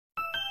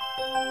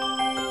It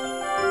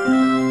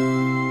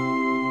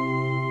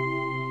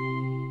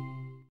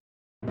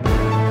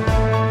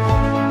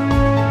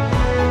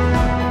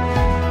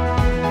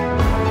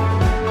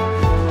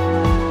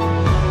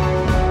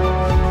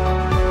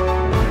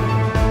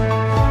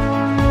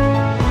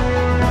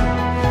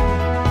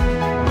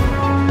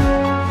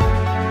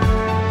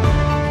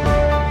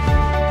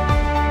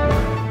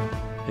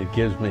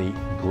gives me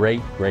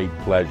great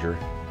pleasure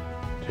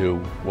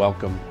to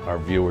welcome our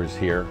viewers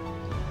here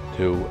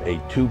to a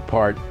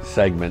two-part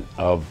segment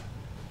of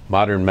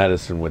Modern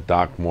Medicine with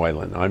Doc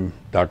Moylan. I'm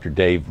Dr.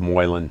 Dave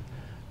Moylan,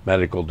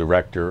 Medical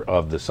Director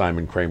of the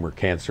Simon Kramer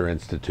Cancer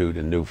Institute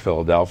in New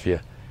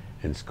Philadelphia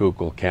in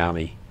Schuylkill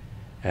County,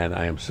 and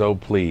I am so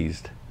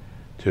pleased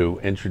to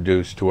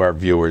introduce to our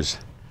viewers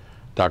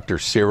Dr.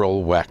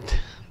 Cyril Wecht.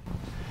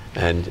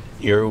 And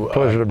you're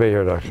pleasure to be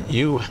here, Doctor.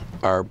 You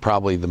are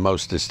probably the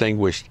most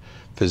distinguished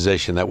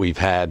physician that we've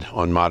had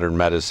on Modern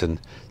Medicine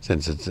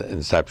since its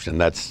inception.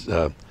 That's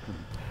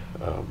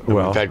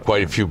well, we've had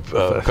quite a few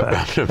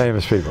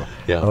famous people.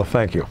 Yeah. Well,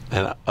 thank you.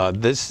 And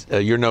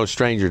you're no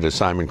stranger to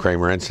Simon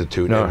Kramer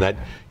Institute, no. And that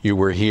you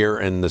were here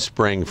in the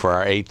spring for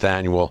our 8th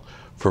annual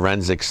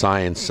Forensic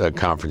Science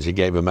Conference. You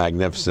gave a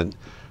magnificent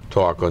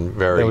talk on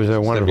very It was a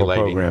wonderful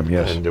program,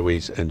 yes. And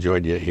we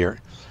enjoyed you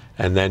here.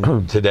 And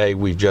then today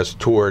we've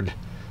just toured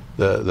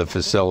the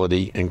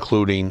facility,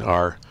 including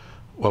our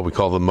what we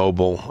call the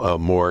mobile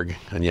morgue,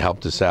 and you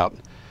helped us out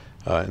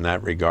in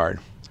that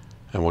regard.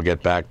 And we'll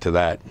get back to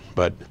that.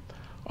 But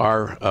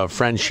our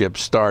friendship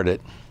started,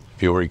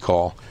 if you'll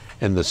recall,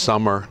 in the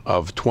summer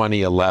of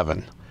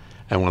 2011.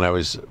 And when I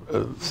was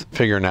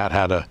figuring out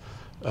how to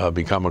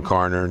become a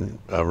coroner and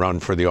run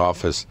for the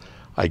office,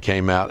 I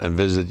came out and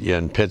visited you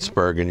in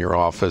Pittsburgh in your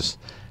office,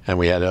 and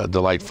we had a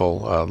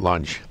delightful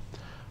lunch.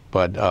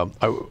 But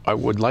I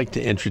would like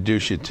to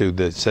introduce you to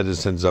the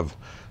citizens of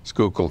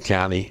Schuylkill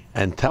County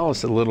and tell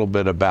us a little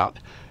bit about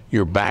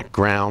your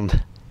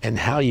background and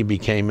how you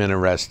became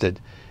interested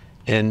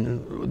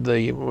in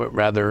the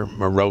rather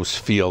morose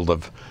field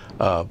of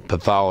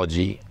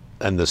pathology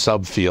and the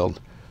subfield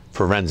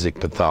forensic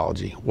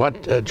pathology.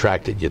 What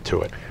attracted you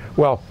to it?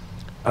 Well,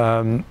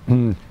 from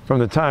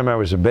the time I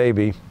was a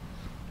baby,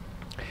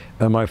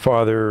 my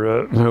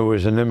father, who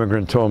was an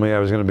immigrant, told me I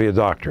was going to be a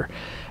doctor.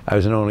 I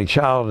was an only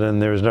child,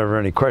 and there was never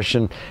any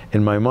question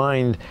in my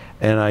mind,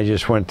 and I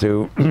just went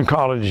to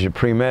college,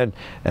 pre-med,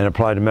 and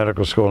applied to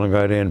medical school and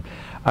got in.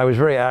 I was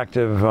very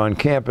active on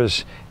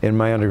campus in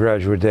my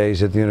undergraduate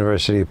days at the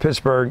University of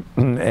Pittsburgh,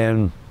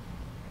 and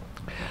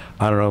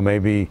I don't know,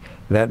 maybe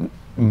that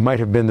might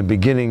have been the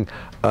beginning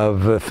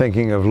of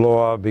thinking of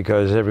law,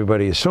 because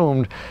everybody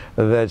assumed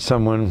that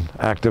someone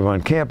active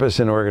on campus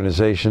in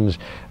organizations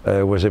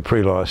was a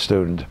pre-law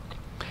student.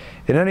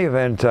 In any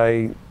event,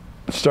 I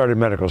started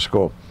medical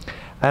school,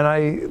 and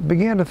I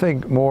began to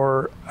think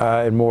more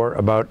and more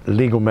about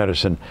legal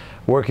medicine,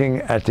 working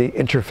at the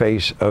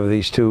interface of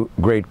these two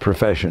great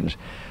professions.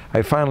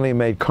 I finally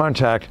made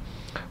contact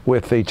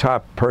with the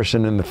top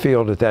person in the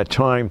field at that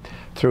time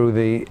through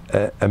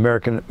the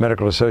American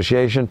Medical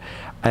Association,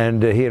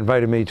 and he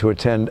invited me to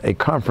attend a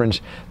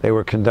conference they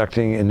were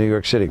conducting in New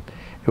York City.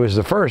 It was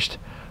the first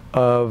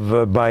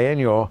of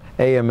biennial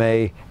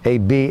AMA,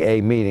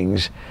 ABA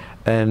meetings,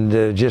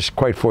 and just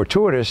quite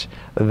fortuitous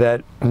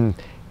that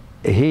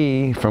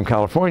he, from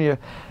California,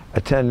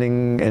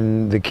 attending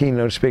and the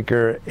keynote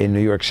speaker in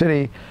New York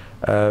City,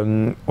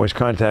 was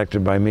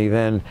contacted by me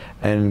then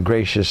and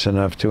gracious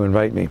enough to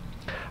invite me.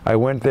 I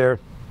went there.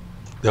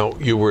 No,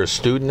 you were a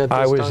student at this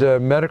time? I was a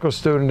medical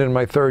student in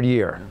my 3rd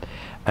year.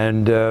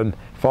 And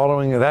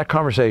following that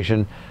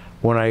conversation,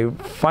 when I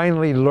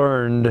finally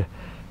learned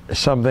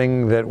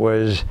something that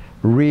was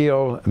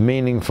real,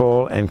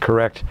 meaningful, and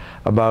correct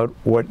about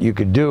what you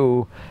could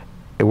do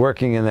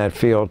working in that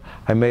field,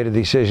 I made a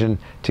decision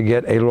to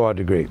get a law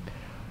degree.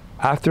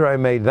 After I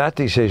made that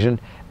decision,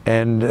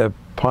 and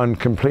upon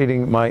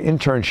completing my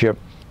internship,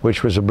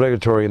 which was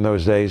obligatory in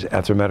those days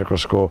after medical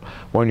school,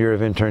 1 year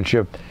of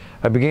internship,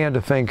 I began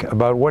to think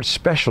about what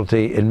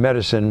specialty in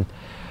medicine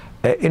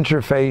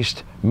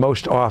interfaced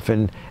most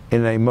often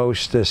in a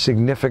most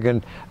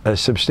significant,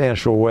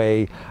 substantial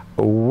way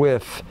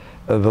with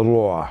the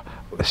law,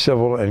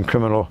 civil and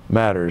criminal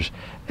matters.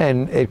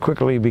 And it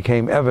quickly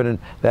became evident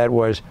that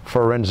was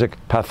forensic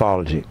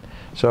pathology.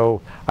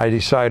 So I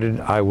decided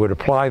I would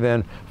apply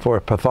then for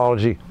a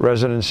pathology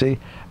residency,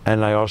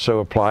 and I also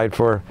applied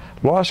for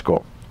law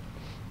school.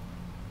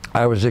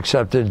 I was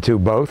accepted to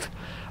both.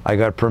 I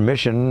got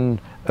permission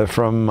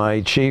from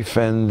my chief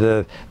and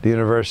the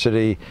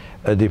university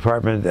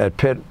department at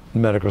Pitt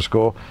Medical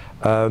School,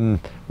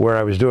 where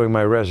I was doing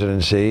my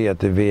residency at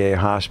the VA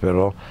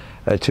hospital,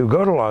 to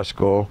go to law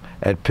school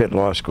at Pitt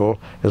Law School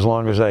as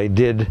long as I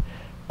did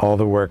all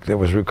the work that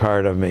was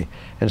required of me.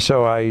 And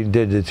so I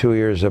did the 2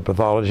 years of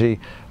pathology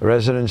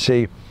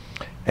residency,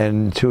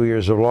 and 2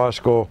 years of law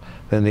school.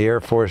 Then the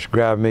Air Force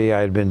grabbed me.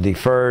 I had been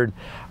deferred.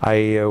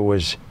 I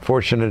was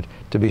fortunate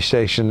to be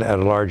stationed at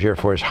a large Air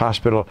Force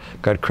hospital,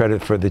 got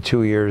credit for the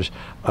 2 years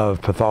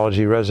of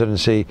pathology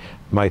residency,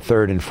 my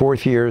third and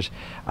fourth years.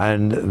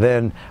 And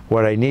then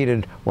what I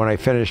needed when I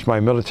finished my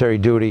military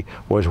duty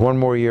was 1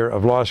 more year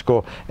of law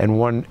school and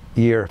 1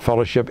 year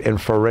fellowship in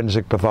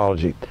forensic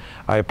pathology.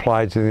 I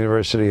applied to the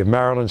University of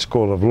Maryland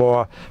School of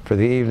Law for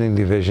the evening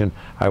division.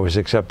 I was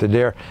accepted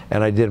there,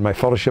 and I did my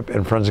fellowship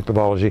in forensic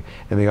pathology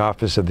in the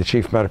office of the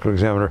Chief Medical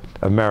Examiner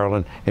of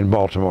Maryland in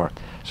Baltimore.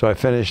 So I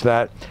finished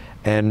that,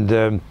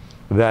 and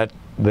that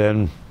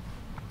then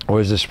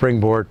was the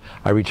springboard.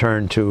 I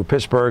returned to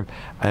Pittsburgh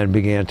and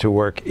began to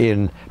work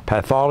in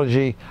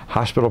pathology,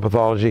 hospital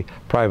pathology,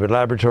 private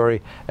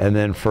laboratory, and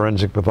then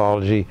forensic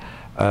pathology,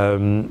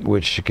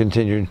 which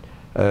continued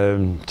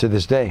to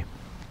this day.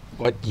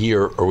 What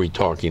year are we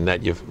talking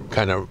that you've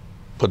kind of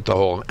put the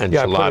whole enchilada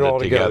Yeah, I put it all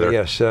together?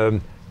 Yes.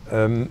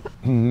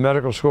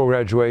 Medical school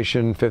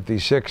graduation,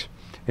 56,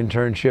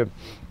 internship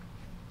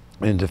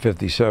into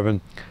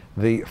 57.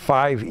 The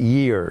 5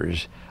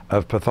 years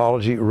of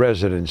pathology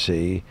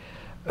residency,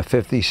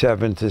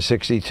 57 to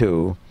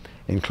 62,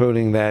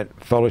 including that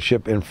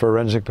fellowship in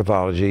forensic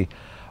pathology,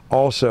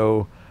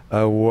 also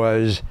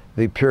was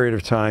the period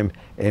of time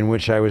in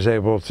which I was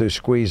able to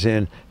squeeze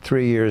in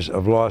 3 years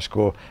of law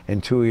school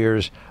and 2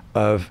 years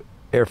of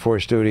Air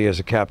Force duty as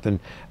a captain,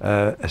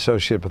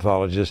 associate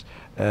pathologist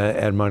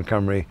at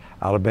Montgomery,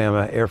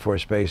 Alabama Air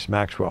Force Base,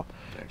 Maxwell.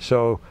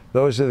 So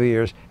those are the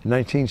years. In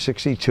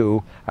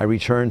 1962, I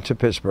returned to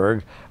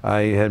Pittsburgh.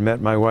 I had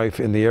met my wife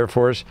in the Air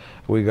Force.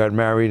 We got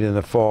married in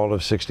the fall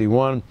of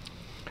 61,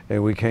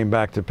 and we came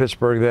back to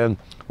Pittsburgh then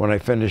when I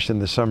finished in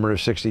the summer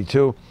of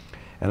 62,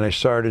 and I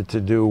started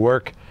to do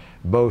work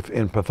both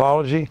in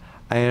pathology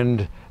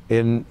and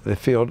in the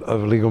field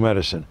of legal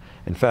medicine.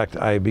 In fact,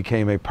 I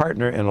became a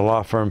partner in a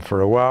law firm for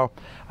a while.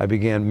 I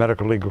began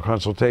medical legal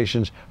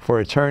consultations for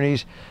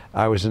attorneys.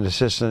 I was an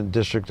assistant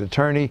district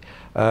attorney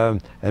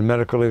and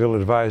medical legal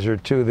advisor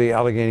to the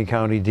Allegheny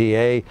County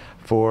DA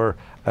for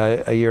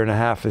a year and a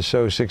half or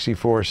so,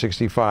 64,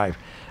 65.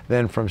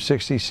 Then from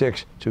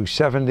 66 to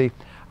 70,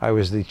 I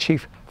was the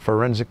chief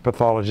forensic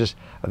pathologist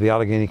of the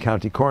Allegheny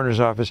County Coroner's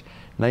Office.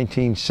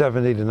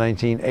 1970 to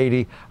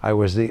 1980, I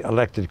was the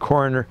elected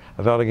coroner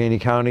of Allegheny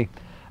County.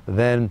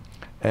 Then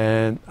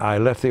and I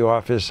left the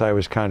office. I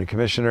was county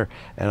commissioner,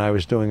 and I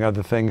was doing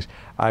other things.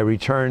 I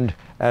returned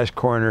as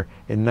coroner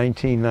in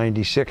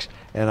 1996,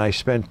 and I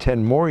spent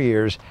 10 more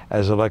years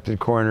as elected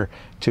coroner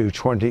to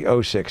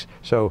 2006.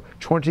 So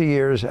 20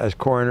 years as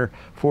coroner,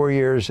 4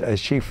 years as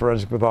chief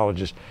forensic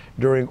pathologist.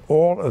 During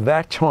all of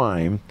that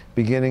time,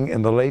 beginning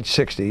in the late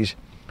 60s,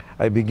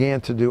 I began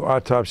to do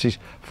autopsies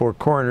for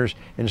coroners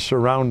in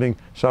surrounding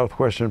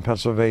southwestern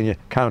Pennsylvania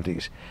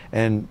counties.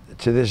 And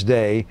to this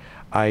day,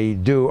 I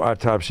do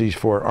autopsies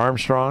for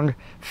Armstrong,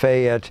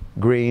 Fayette,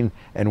 Greene,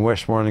 and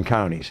Westmoreland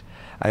counties.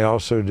 I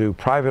also do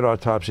private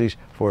autopsies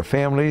for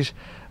families.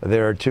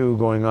 There are 2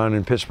 going on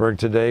in Pittsburgh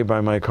today by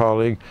my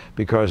colleague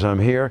because I'm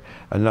here.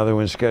 Another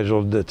one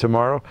scheduled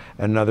tomorrow,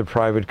 another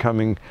private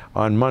coming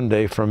on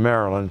Monday from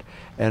Maryland.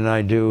 And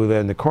I do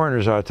then the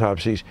coroner's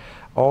autopsies.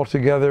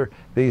 Altogether,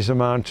 these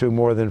amount to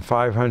more than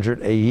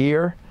 500 a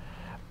year.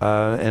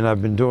 And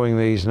I've been doing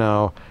these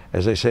now,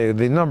 as I say,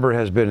 the number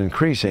has been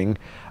increasing.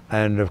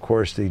 And of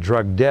course, the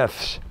drug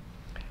deaths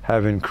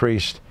have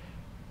increased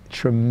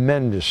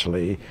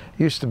tremendously. It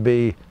used to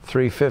be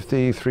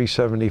 350,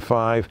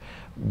 375.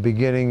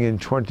 Beginning in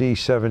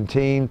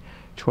 2017,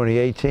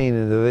 2018,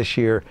 into this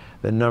year,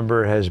 the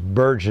number has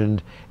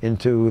burgeoned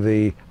into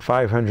the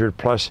 500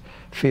 plus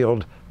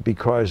field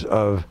because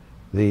of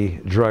the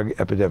drug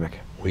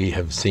epidemic. We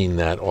have seen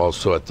that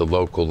also at the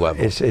local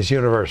level. It's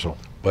universal.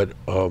 But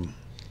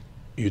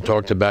you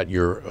talked about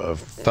your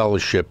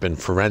fellowship in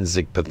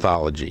forensic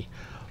pathology.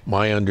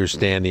 My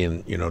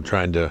understanding, you know,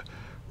 trying to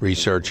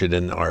research it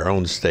in our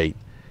own state,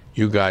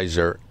 you guys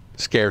are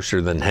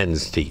scarcer than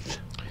hen's teeth.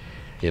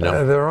 You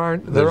know,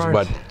 there's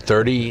what,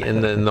 30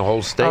 in the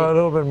whole state? A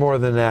little bit more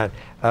than that.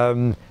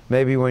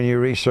 Maybe when you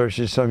researched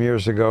it some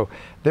years ago,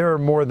 there are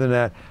more than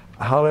that.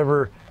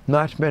 However,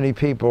 not many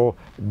people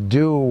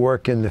do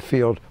work in the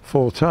field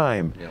full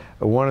time. Yep.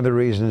 One of the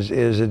reasons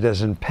is it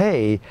doesn't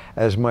pay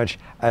as much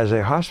as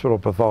a hospital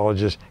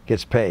pathologist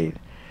gets paid.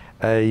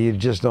 You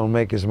just don't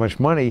make as much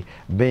money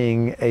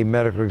being a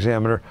medical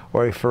examiner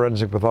or a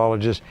forensic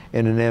pathologist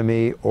in an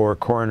ME or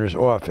coroner's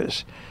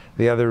office.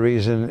 The other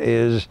reason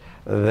is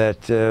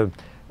that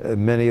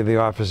many of the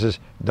offices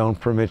don't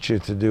permit you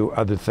to do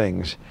other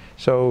things.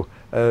 So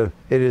it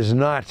is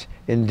not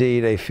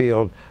indeed a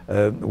field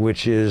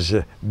which is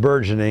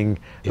burgeoning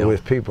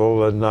with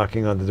people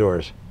knocking on the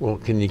doors. Well,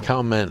 can you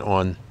comment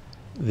on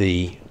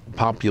the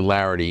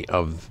popularity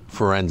of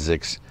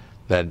forensics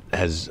that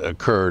has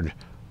occurred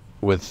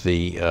with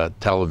the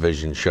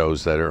television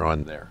shows that are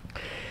on there?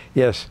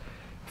 Yes,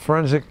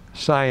 forensic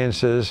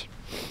sciences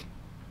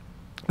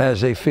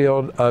as a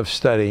field of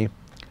study,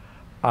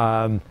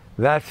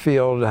 that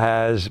field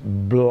has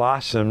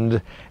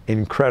blossomed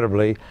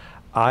incredibly.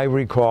 I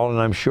recall, and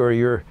I'm sure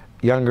you're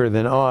younger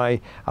than I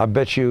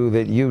bet you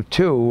that you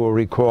too will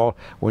recall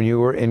when you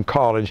were in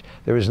college,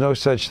 there was no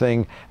such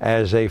thing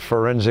as a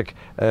forensic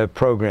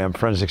program,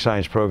 forensic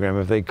science program.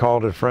 If they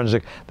called it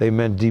forensic, they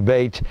meant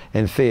debate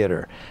and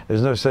theater.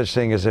 There's no such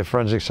thing as a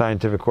forensic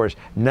scientific course.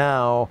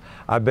 Now,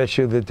 I bet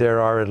you that there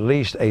are at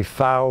least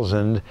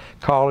 1,000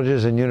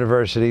 colleges and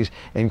universities,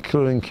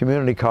 including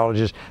community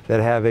colleges, that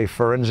have a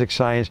forensic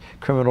science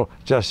criminal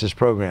justice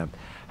program.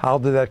 How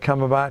did that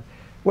come about?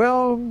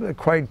 Well,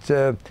 quite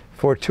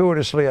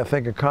fortuitously, I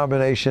think a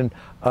combination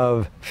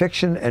of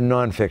fiction and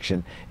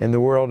nonfiction. In the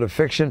world of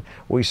fiction,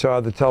 we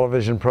saw the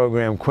television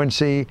program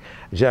Quincy,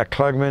 Jack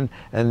Klugman,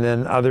 and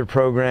then other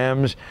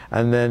programs,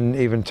 and then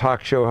even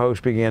talk show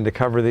hosts began to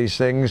cover these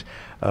things.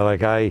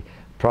 Like I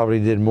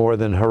probably did more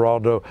than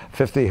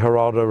 50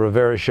 Geraldo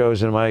Rivera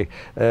shows in my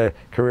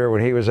career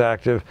when he was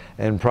active,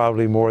 and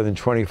probably more than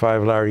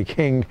 25 Larry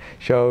King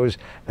shows,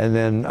 and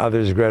then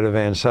others, Greta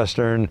Van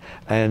Susteren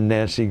and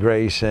Nancy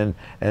Grace and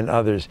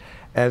others.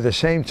 At the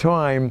same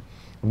time,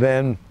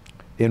 then,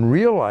 in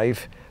real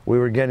life, we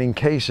were getting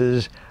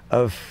cases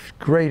of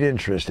great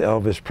interest.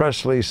 Elvis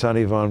Presley,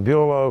 Sonny Von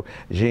Bulow,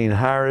 Gene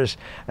Harris,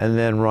 and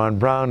then Ron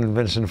Brown and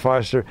Vincent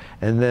Foster,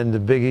 and then the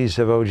biggies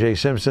of O.J.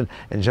 Simpson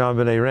and John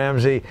Benet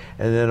Ramsey,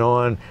 and then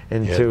on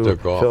into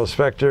Phil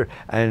Spector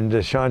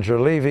and Chandra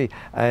Levy,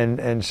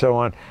 and so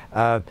on.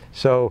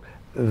 So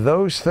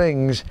those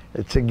things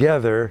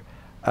together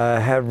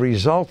have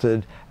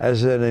resulted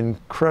as an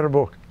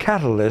incredible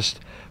catalyst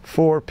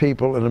for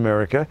people in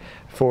America,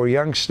 for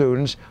young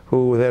students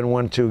who then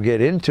want to get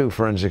into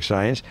forensic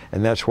science,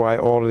 and that's why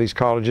all of these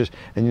colleges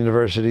and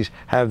universities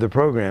have the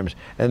programs.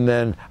 And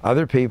then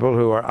other people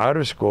who are out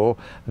of school,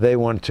 they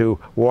want to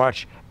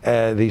watch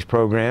these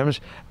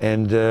programs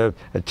and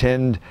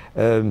attend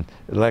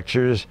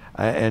lectures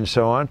and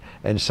so on.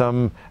 And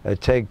some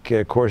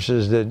take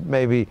courses that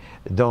maybe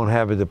don't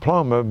have a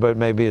diploma, but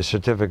maybe a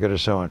certificate or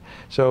so on.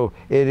 So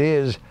it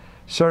is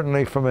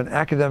certainly, from an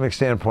academic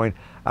standpoint,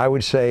 I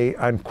would say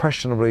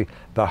unquestionably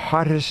the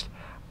hottest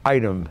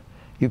item.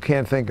 You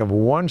can't think of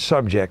one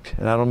subject,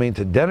 and I don't mean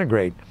to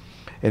denigrate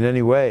in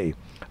any way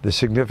the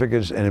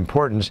significance and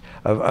importance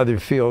of other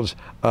fields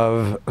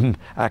of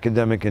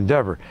academic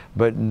endeavor,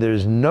 but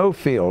there's no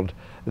field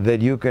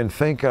that you can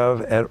think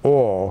of at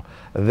all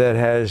that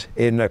has,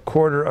 in a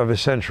quarter of a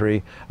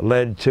century,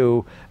 led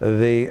to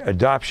the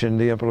adoption,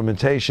 the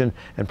implementation,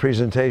 and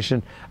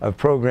presentation of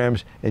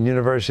programs in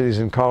universities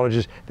and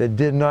colleges that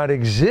did not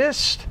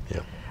exist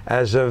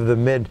as of the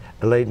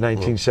mid-late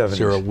 1970s. Well,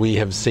 Cyril, we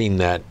have seen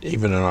that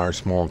even in our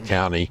small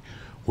county,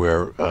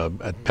 where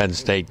at Penn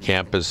State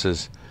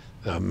campuses,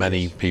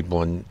 many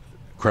people in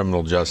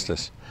criminal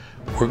justice.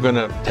 We're going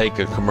to take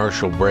a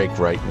commercial break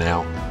right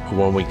now.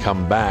 When we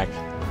come back,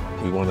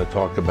 we want to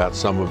talk about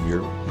some of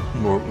your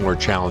more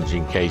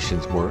challenging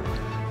cases, more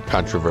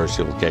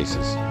controversial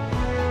cases.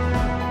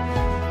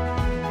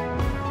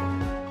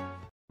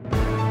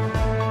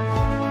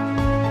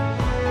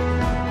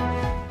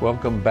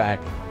 Welcome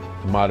back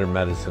to Modern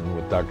Medicine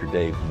with Dr.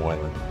 Dave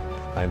Moylan.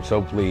 I'm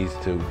so pleased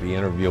to be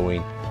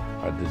interviewing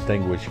our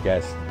distinguished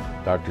guest,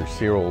 Dr.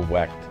 Cyril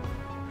Wecht,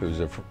 who's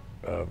a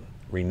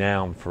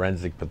renowned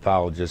forensic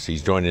pathologist.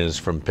 He's joining us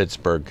from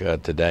Pittsburgh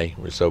today.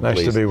 We're so pleased.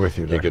 Nice to be with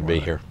you, Dr. You could be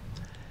here.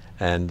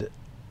 And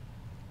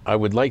I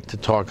would like to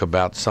talk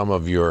about some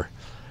of your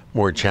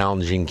more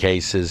challenging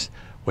cases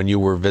when you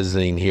were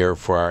visiting here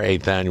for our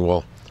 8th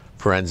annual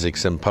Forensic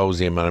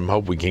Symposium, and I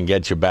hope we can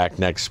get you back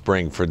next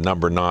spring for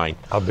number 9.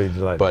 I'll be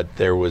delighted. But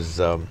there was,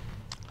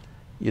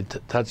 you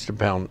touched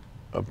upon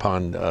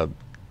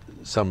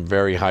some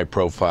very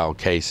high-profile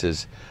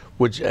cases,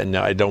 which, and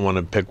I don't want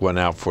to pick one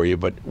out for you,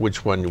 but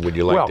which one would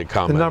you like to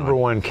comment on? The number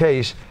one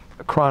case,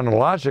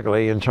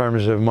 chronologically, in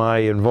terms of my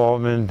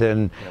involvement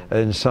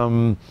in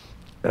some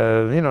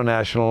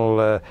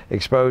national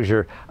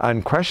exposure,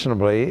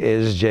 unquestionably,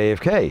 is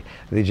JFK,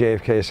 the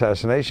JFK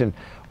assassination,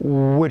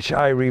 which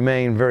I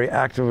remain very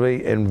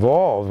actively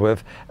involved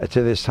with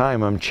to this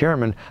time. I'm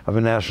chairman of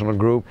a national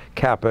group,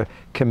 CAPA,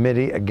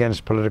 Committee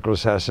Against Political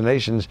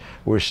Assassinations.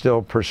 We're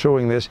still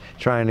pursuing this,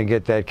 trying to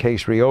get that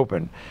case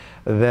reopened.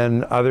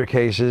 Then other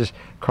cases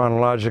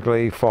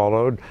chronologically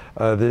followed,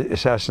 the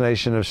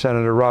assassination of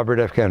Senator Robert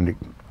F. Kennedy,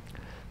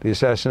 the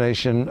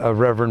assassination of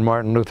Reverend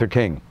Martin Luther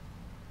King,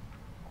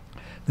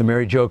 the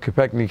Mary Jo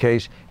Kopechne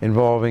case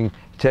involving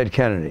Ted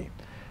Kennedy.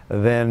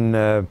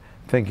 Then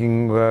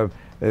thinking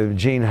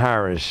Gene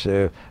Harris,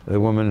 the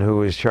woman who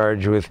was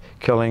charged with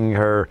killing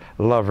her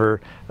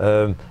lover,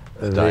 the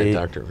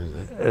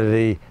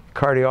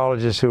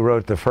cardiologist who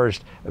wrote the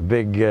first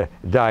big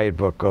diet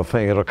book.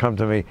 It'll come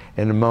to me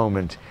in a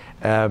moment.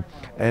 And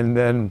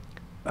then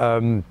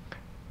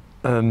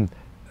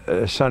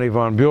Sonny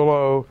Von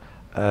Bulow,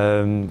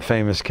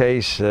 famous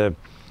case,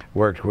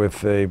 worked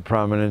with a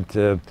prominent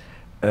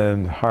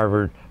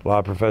Harvard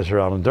law professor,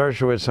 Alan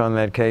Dershowitz, on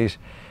that case.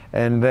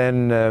 And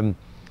then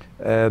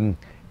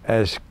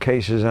as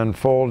cases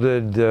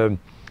unfolded,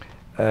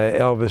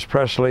 Elvis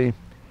Presley,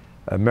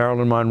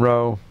 Marilyn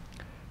Monroe,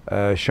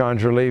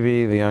 Chandra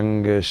Levy, the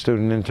young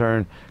student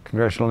intern,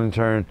 congressional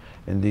intern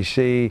in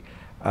D.C.,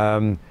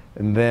 and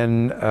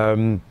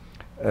then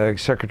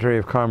Secretary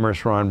of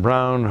Commerce Ron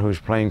Brown, whose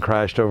plane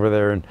crashed over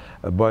there in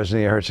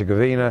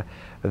Bosnia-Herzegovina,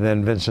 and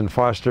then Vincent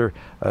Foster,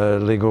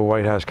 legal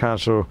White House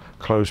counsel,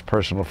 close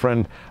personal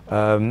friend,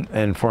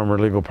 and former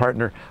legal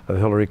partner of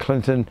Hillary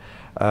Clinton,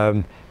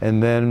 and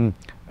then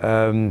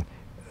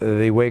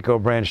the Waco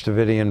Branch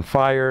Davidian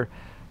fire,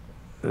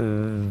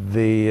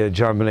 the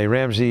John Benet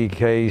Ramsey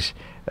case,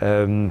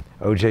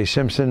 O.J.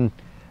 Simpson,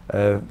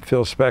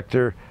 Phil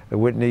Spector,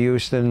 Whitney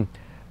Houston.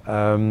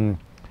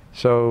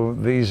 So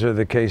these are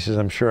the cases.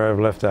 I'm sure I've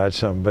left out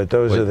some, but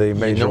those are the major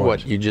ones. You know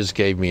what you just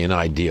gave me an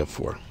idea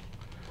for?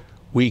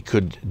 We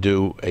could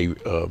do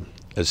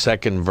a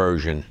second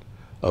version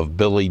of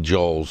Billy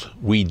Joel's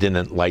 "We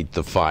Didn't Light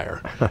the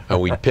Fire,"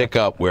 and we'd pick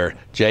up where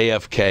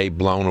JFK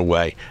blown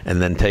away, and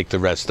then take the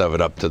rest of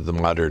it up to the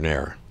modern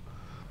era.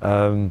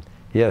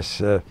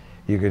 Yes,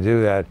 you could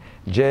do that.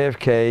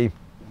 JFK,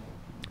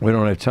 we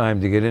don't have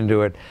time to get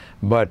into it,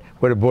 but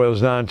what it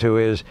boils down to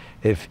is,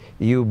 if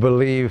you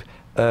believe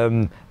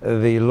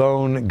the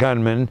lone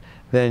gunman,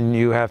 then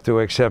you have to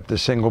accept the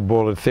single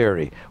bullet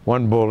theory.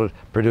 One bullet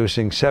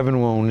producing 7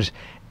 wounds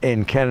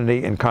in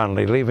Kennedy and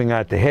Connally, leaving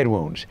out the head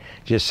wounds.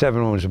 Just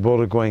 7 wounds. A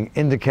bullet going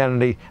into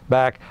Kennedy,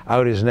 back,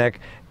 out his neck,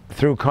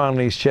 through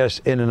Connally's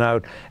chest, in and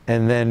out,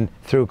 and then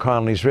through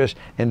Connally's wrist,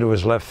 into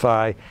his left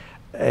thigh.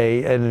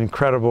 An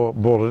incredible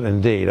bullet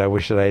indeed. I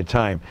wish that I had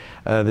time.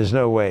 There's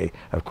no way,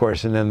 of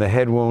course. And then the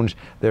head wounds,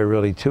 there are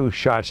really 2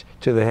 shots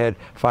to the head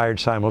fired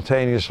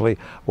simultaneously,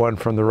 one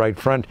from the right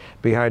front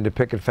behind a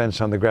picket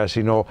fence on the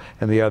grassy knoll,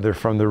 and the other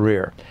from the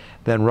rear.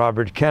 Then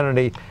Robert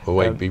Kennedy. Well,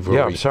 wait, before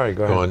yeah, we sorry,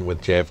 go go ahead. on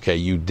with JFK,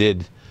 you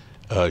did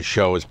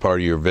show as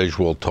part of your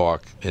visual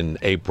talk in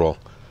April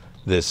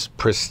this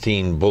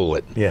pristine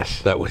bullet.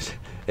 Yes. That was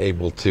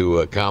able to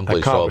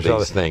accomplish all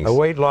these things. A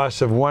weight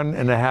loss of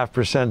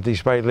 1.5%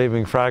 despite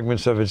leaving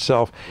fragments of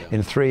itself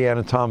in 3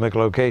 anatomic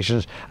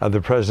locations of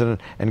the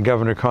president and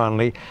Governor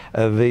Connally.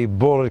 The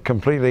bullet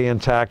completely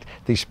intact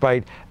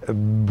despite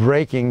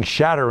breaking,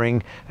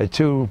 shattering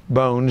 2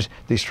 bones,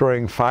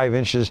 destroying 5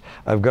 inches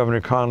of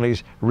Governor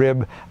Connally's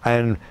rib,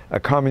 and a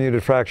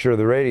comminuted fracture of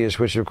the radius,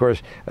 which of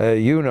course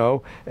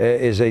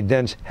is a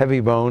dense, heavy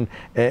bone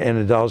in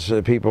adults.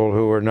 People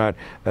who are not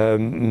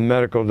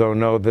medical don't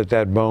know that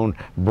that bone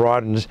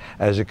broadens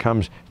as it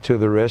comes to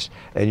the wrist,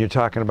 and you're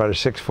talking about a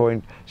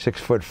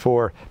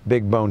 6'4"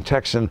 big bone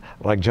Texan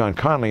like John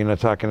Connally. You're not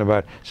talking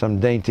about some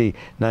dainty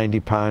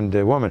 90-pound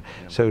woman.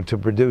 So to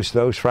produce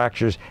those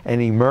fractures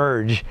and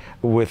emerge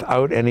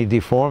without any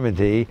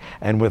deformity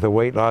and with a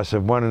weight loss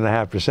of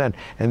 1.5%,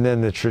 and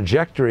then the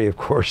trajectory, of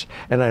course,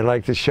 and I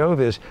like to show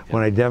this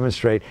when I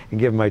demonstrate and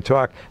give my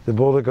talk. The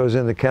bullet goes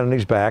into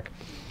Kennedy's back.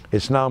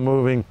 It's now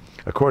moving,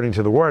 according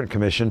to the Warren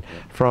Commission,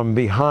 from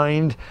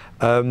behind,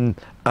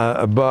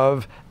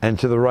 above, and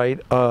to the right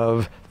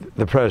of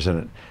the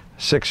president.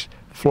 6th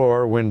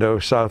floor window,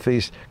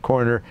 southeast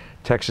corner,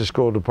 Texas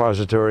School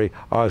Depository,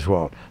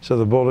 Oswald. So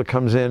the bullet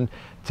comes in.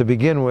 To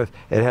begin with,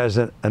 it has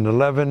an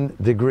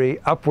 11-degree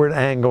upward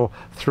angle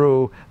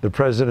through the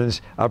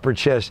president's upper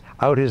chest,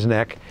 out his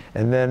neck,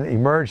 and then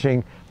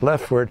emerging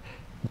leftward,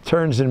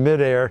 turns in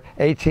midair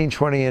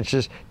 18-20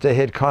 inches to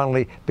hit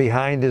Connally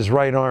behind his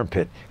right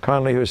armpit.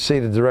 Connally, who is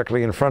seated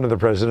directly in front of the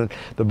president,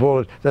 the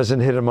bullet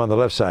doesn't hit him on the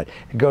left side.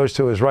 It goes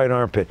to his right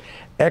armpit,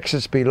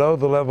 exits below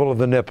the level of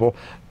the nipple.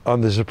 On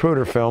the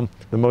Zapruder film,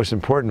 the most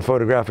important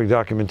photographic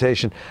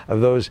documentation of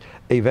those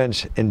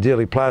events in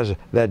Dealey Plaza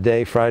that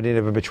day, Friday,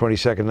 November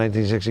 22nd,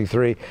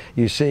 1963,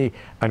 you see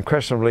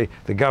unquestionably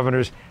the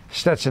governor's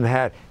Stetson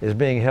hat is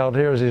being held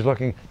here as he's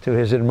looking to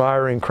his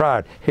admiring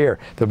crowd. Here,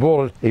 the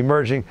bullet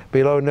emerging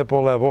below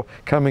nipple level,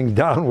 coming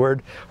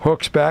downward,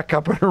 hooks back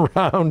up and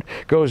around,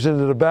 goes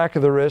into the back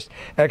of the wrist,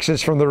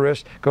 exits from the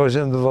wrist, goes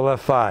into the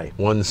left thigh.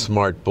 One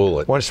smart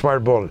bullet. One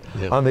smart bullet.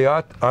 Yeah. On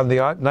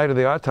the night of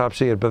the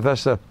autopsy at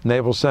Bethesda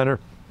Naval Center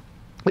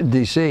in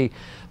D.C.,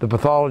 the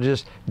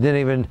pathologist didn't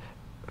even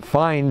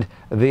find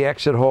the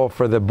exit hole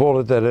for the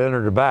bullet that had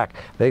entered the back.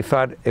 They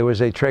thought it was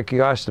a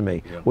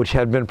tracheostomy, which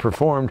had been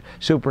performed,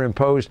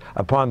 superimposed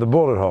upon the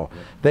bullet hole.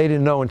 They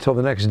didn't know until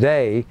the next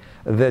day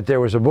that there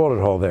was a bullet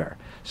hole there.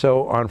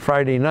 So on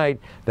Friday night,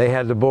 they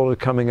had the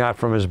bullet coming out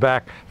from his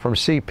back from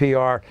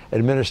CPR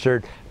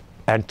administered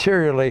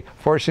anteriorly,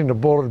 forcing the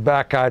bullet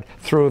back out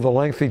through the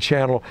lengthy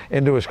channel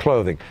into his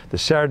clothing. The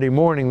Saturday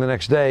morning, the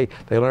next day,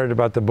 they learned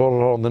about the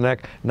bullet hole in the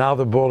neck. Now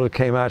the bullet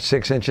came out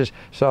 6 inches,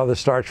 saw the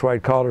starch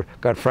white collar,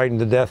 got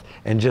frightened to death,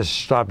 and just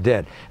stopped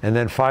dead. And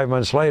then 5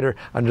 months later,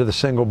 under the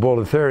single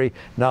bullet theory,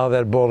 now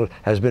that bullet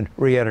has been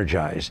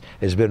re-energized.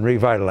 It's been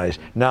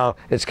revitalized. Now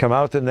it's come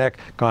out the neck,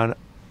 gone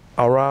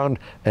around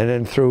and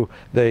then through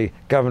the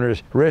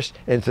governor's wrist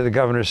into the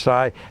governor's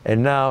thigh,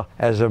 and now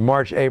as of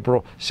March,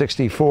 April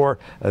 64,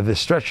 the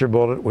stretcher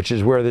bullet, which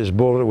is where this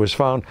bullet was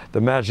found,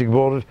 the magic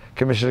bullet,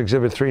 Commission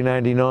Exhibit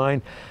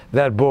 399,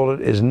 that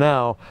bullet is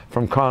now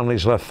from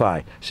Connally's left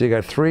thigh. So you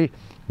got 3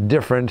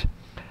 different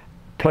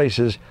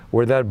places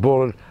where that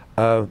bullet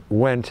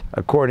went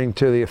according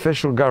to the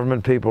official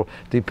government people,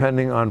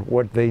 depending on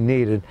what they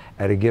needed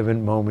at a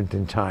given moment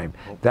in time.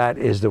 That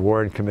is the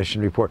Warren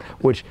Commission report,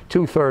 which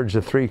 2/3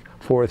 to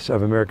 3/4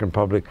 of American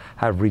public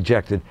have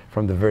rejected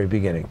from the very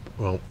beginning.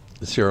 Well,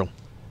 Cyril,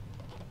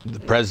 the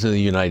President of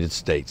the United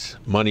States,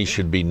 money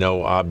should be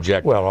no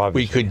object. Well,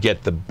 obviously. We could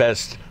get the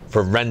best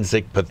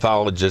forensic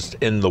pathologists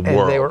in the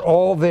world. And they were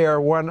all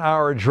there, 1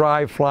 hour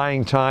drive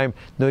flying time.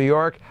 New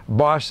York,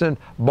 Boston,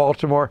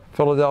 Baltimore,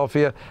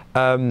 Philadelphia,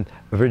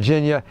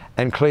 Virginia,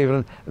 and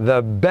Cleveland.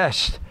 The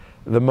best,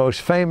 the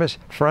most famous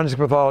forensic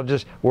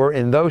pathologists were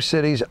in those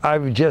cities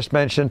I've just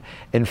mentioned.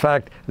 In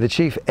fact, the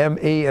chief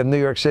ME of New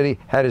York City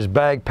had his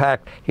bag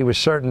packed. He was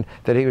certain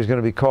that he was going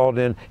to be called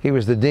in. He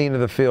was the dean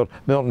of the field,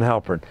 Milton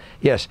Halpern.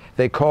 Yes,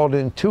 they called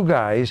in 2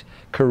 guys,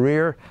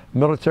 career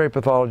military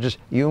pathologists,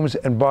 Humes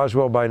and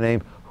Boswell by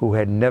name, who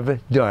had never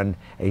done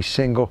a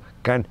single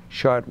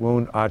gunshot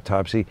wound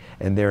autopsy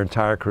in their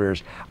entire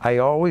careers. I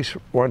always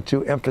want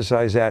to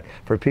emphasize that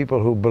for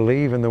people who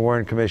believe in the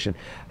Warren Commission.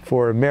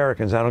 For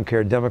Americans, I don't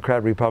care,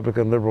 Democrat,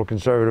 Republican, liberal,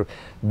 conservative,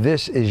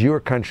 this is your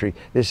country,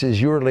 this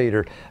is your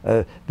leader,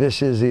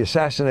 this is the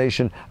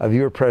assassination of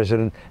your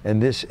president,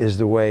 and this is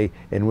the way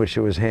in which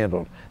it was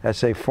handled.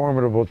 That's a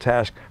formidable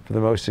task for the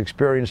most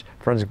experienced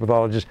forensic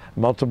pathologist,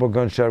 multiple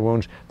gunshot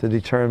wounds to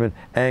determine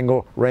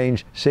angle,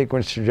 range,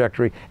 sequence,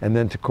 trajectory, and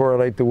then to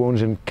correlate the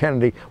wounds in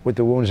Kennedy with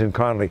the wounds in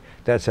Connolly.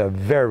 That's a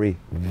very,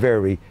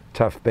 very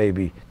tough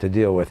baby to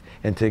deal with.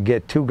 And to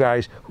get 2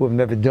 guys who have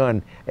never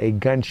done a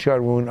gunshot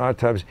wound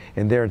autopsy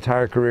in their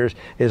entire careers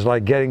is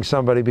like getting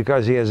somebody,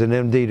 because he has an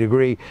MD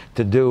degree,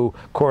 to do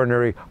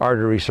coronary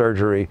artery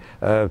surgery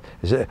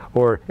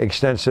or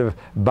extensive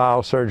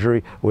bowel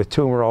surgery with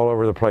tumor all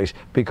over the place.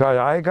 Because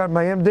I got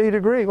my MD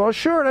degree. Well,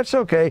 sure, that's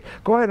okay.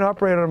 Go ahead and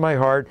operate on my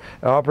heart,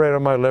 operate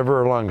on my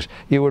liver or lungs.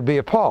 You would be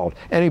appalled.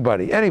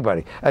 Anybody.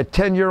 A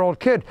 10-year-old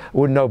kid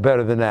would know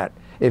better than that.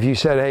 If you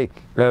said, hey,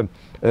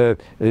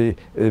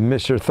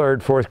 Mr.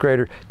 3rd, 4th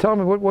grader, tell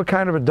me what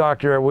kind of a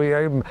doctor are we?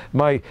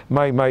 My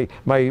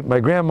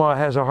grandma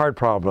has a heart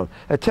problem.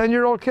 A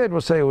 10-year-old kid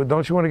will say, well,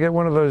 don't you want to get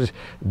one of those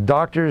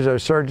doctors or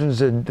surgeons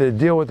that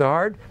deal with the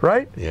heart,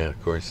 right? Yeah,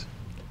 of course.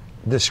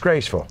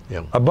 Disgraceful.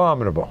 Yeah.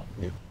 Abominable.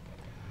 Yeah.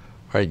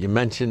 All right, you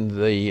mentioned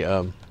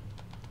the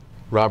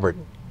Robert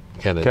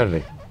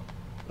Kennedy.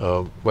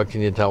 What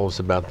can you tell us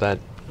about that?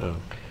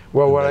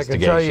 Well, what I can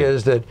tell you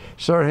is that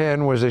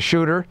Sirhan was a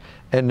shooter,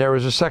 and there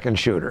was a second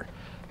shooter.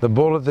 The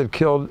bullet that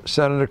killed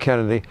Senator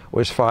Kennedy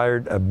was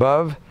fired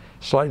above,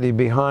 slightly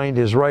behind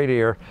his right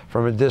ear,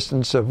 from a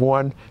distance of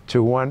 1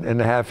 to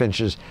 1.5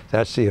 inches.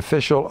 That's the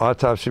official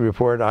autopsy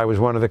report. I was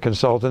one of the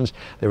consultants.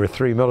 There were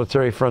 3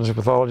 military forensic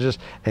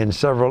pathologists and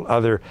several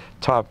other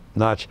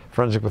top-notch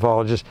forensic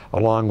pathologists,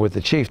 along with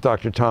the chief,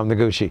 Dr. Tom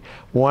Noguchi.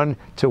 1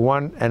 to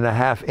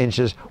 1.5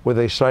 inches with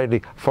a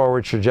slightly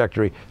forward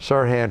trajectory.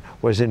 Sirhan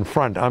was in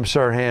front. I'm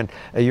Sirhan.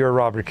 You're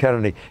Robert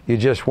Kennedy. You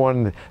just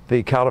won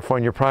the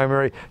California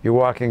primary. You're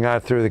walking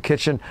out through the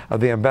kitchen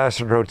of the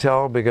Ambassador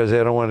Hotel because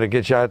they don't want to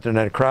get you out there in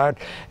that crowd,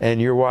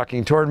 and you're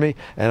walking toward me,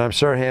 and I'm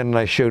Sirhan, and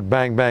I shoot,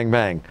 bang, bang,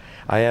 bang.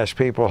 I ask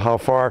people how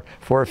far,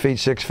 4 feet,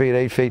 6 feet,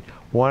 8 feet,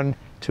 1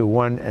 to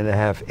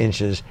 1.5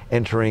 inches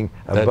entering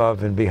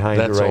above and behind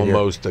the right ear. That's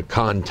almost a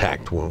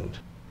contact wound.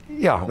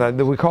 Yeah,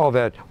 we call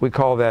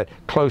that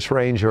close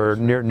range or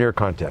near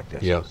contact.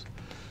 Yes. Yes.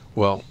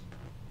 Well,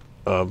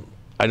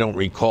 I don't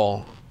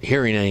recall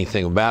hearing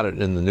anything about it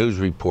in the news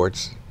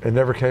reports. It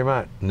never came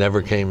out.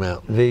 Never came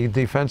out. The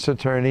defense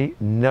attorney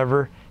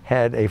never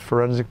had a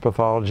forensic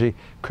pathology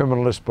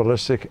criminalist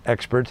ballistic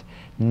expert,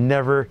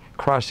 never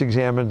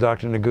cross-examined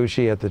Dr.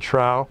 Noguchi at the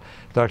trial.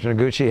 Dr.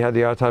 Noguchi had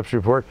the autopsy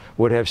report,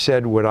 would have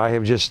said what I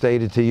have just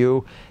stated to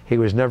you. He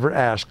was never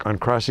asked on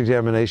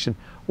cross-examination,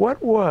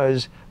 what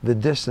was the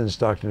distance,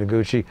 Dr.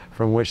 Noguchi,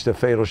 from which the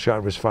fatal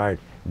shot was fired?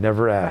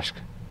 Never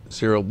asked.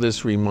 Cyril,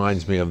 this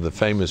reminds me of the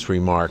famous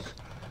remark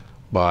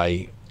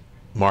by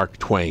Mark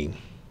Twain.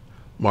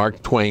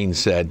 Mark Twain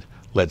said,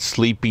 "Let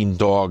sleeping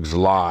dogs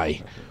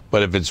lie.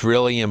 But if it's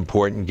really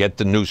important, get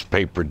the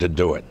newspaper to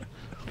do it."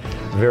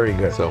 Very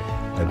good. So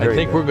I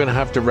think we're going to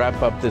have to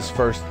wrap up this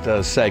first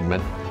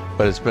segment,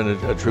 but it's been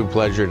a true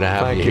pleasure to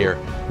have you here.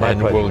 My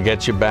pleasure. We'll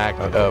get you back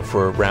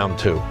for round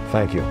 2.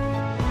 Thank you.